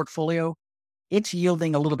value portfolio, it's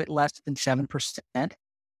yielding a little bit less than 7%.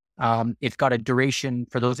 It's got a duration,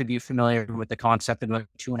 for those of you familiar with the concept, of about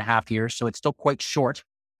 2.5 years. So it's still quite short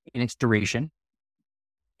in its duration.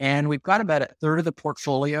 And we've got about a third of the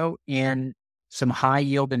portfolio in some high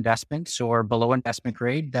yield investments or below investment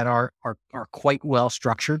grade that are quite well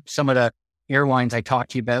structured. Some of the airlines I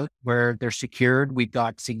talked to you about, where they're secured, we've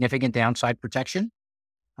got significant downside protection.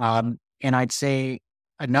 And I'd say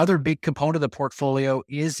another big component of the portfolio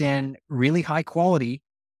is in really high quality,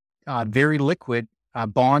 very liquid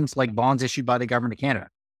bonds, like bonds issued by the Government of Canada.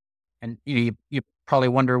 And you probably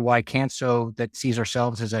wonder why Canso, that sees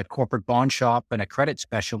ourselves as a corporate bond shop and a credit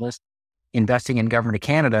specialist, investing in Government of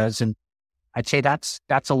Canada's. And I'd say that's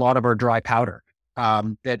a lot of our dry powder,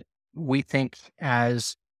 that we think,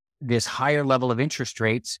 as this higher level of interest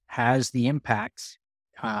rates has the impacts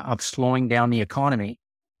of slowing down the economy,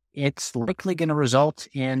 it's likely going to result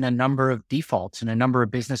in a number of defaults and a number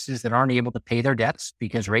of businesses that aren't able to pay their debts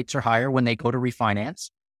because rates are higher when they go to refinance.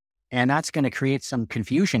 And that's going to create some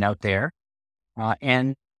confusion out there.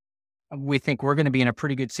 And we think we're going to be in a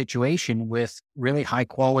pretty good situation with really high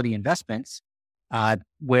quality investments,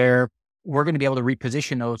 where we're going to be able to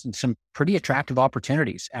reposition those in some pretty attractive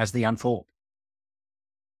opportunities as they unfold.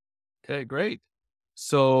 Okay, great.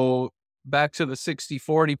 So back to the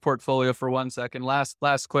 60/40 portfolio for 1 second. Last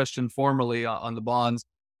question formally on the bonds.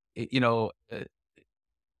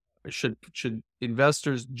 Should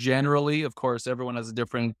investors generally, of course, everyone has a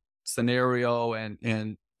different scenario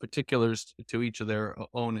and particulars to each of their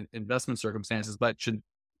own investment circumstances, but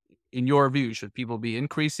in your view, should people be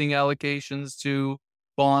increasing allocations to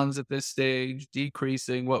bonds at this stage,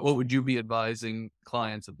 decreasing? What would you be advising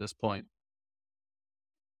clients at this point?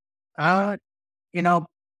 Uh, you know,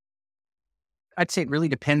 I'd say it really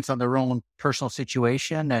depends on their own personal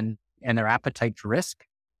situation and their appetite for risk.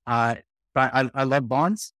 Uh, but I love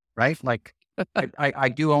bonds, right? Like I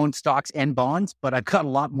do own stocks and bonds, but I've got a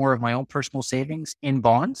lot more of my own personal savings in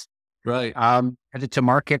bonds. Right. And it's a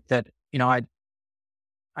market that,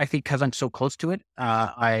 I think because I'm so close to it,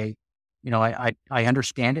 I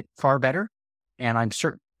understand it far better, and I'm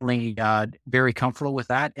certainly very comfortable with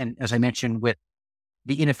that. And as I mentioned, with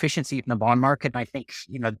the inefficiency in the bond market, I think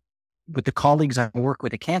with the colleagues I work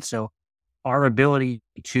with at Canso, our ability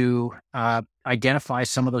to identify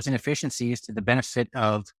some of those inefficiencies to the benefit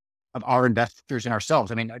of our investors and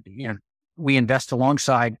ourselves. I mean, we invest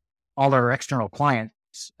alongside all our external clients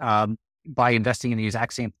by investing in the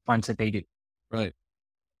exact same funds that they do. Right.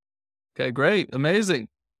 Okay, great. Amazing.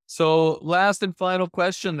 So last and final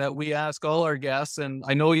question that we ask all our guests, and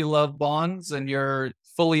I know you love bonds and you're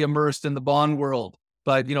fully immersed in the bond world,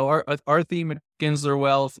 but our theme at Ginsler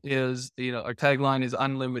Wealth is, our tagline is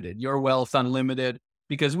unlimited, your wealth unlimited,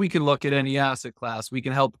 because we can look at any asset class. We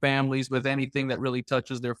can help families with anything that really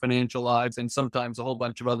touches their financial lives, and sometimes a whole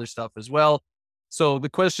bunch of other stuff as well. So the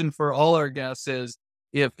question for all our guests is,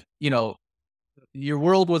 if, your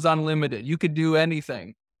world was unlimited, you could do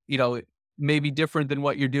anything, maybe different than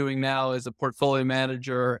what you're doing now as a portfolio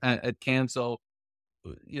manager at Canso.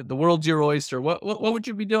 The world's your oyster. What would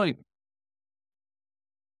you be doing?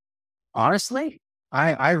 Honestly,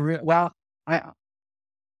 well,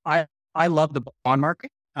 I love the bond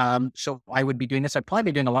market. So I would be doing this. I'd probably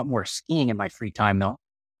be doing a lot more skiing in my free time though.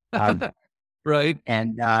 Right.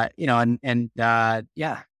 And,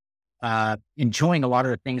 enjoying a lot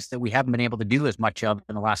of the things that we haven't been able to do as much of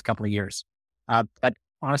in the last couple of years. But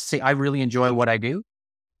honestly, I really enjoy what I do.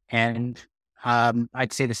 And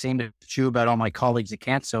I'd say the same is true about all my colleagues at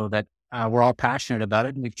Canso, that we're all passionate about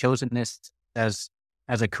it. And we've chosen this as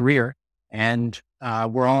a career. And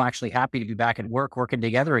we're all actually happy to be back at work, working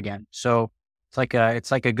together again. So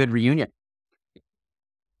it's like a good reunion.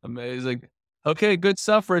 Amazing. Okay, good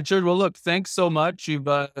stuff, Richard. Well, look, thanks so much. You've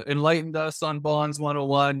enlightened us on Bonds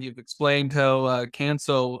 101. You've explained how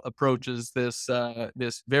Canso approaches this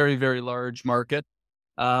very, very large market.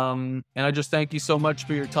 And I just thank you so much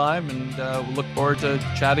for your time, and we'll look forward to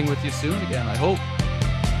chatting with you soon again, I hope.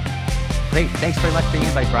 Great. Thanks very much for the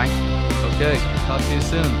invite, Brian. Okay, talk to you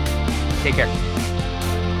soon. Take care.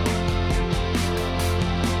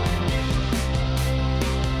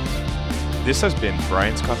 This has been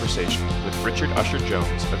Brian's conversation with Richard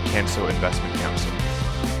Usher-Jones of Canso Investment Counsel.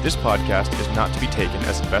 This podcast is not to be taken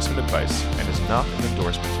as investment advice and is not an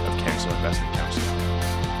endorsement of Canso Investment Counsel.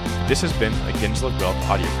 This has been a Ginsler Wealth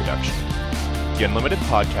audio production. The Unlimited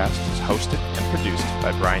podcast is hosted and produced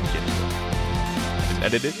by Brian Ginsler. It is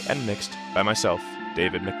edited and mixed by myself,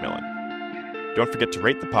 David McMillan. Don't forget to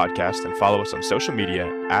rate the podcast and follow us on social media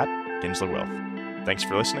at Ginsler Wealth. Thanks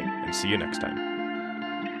for listening, and see you next time.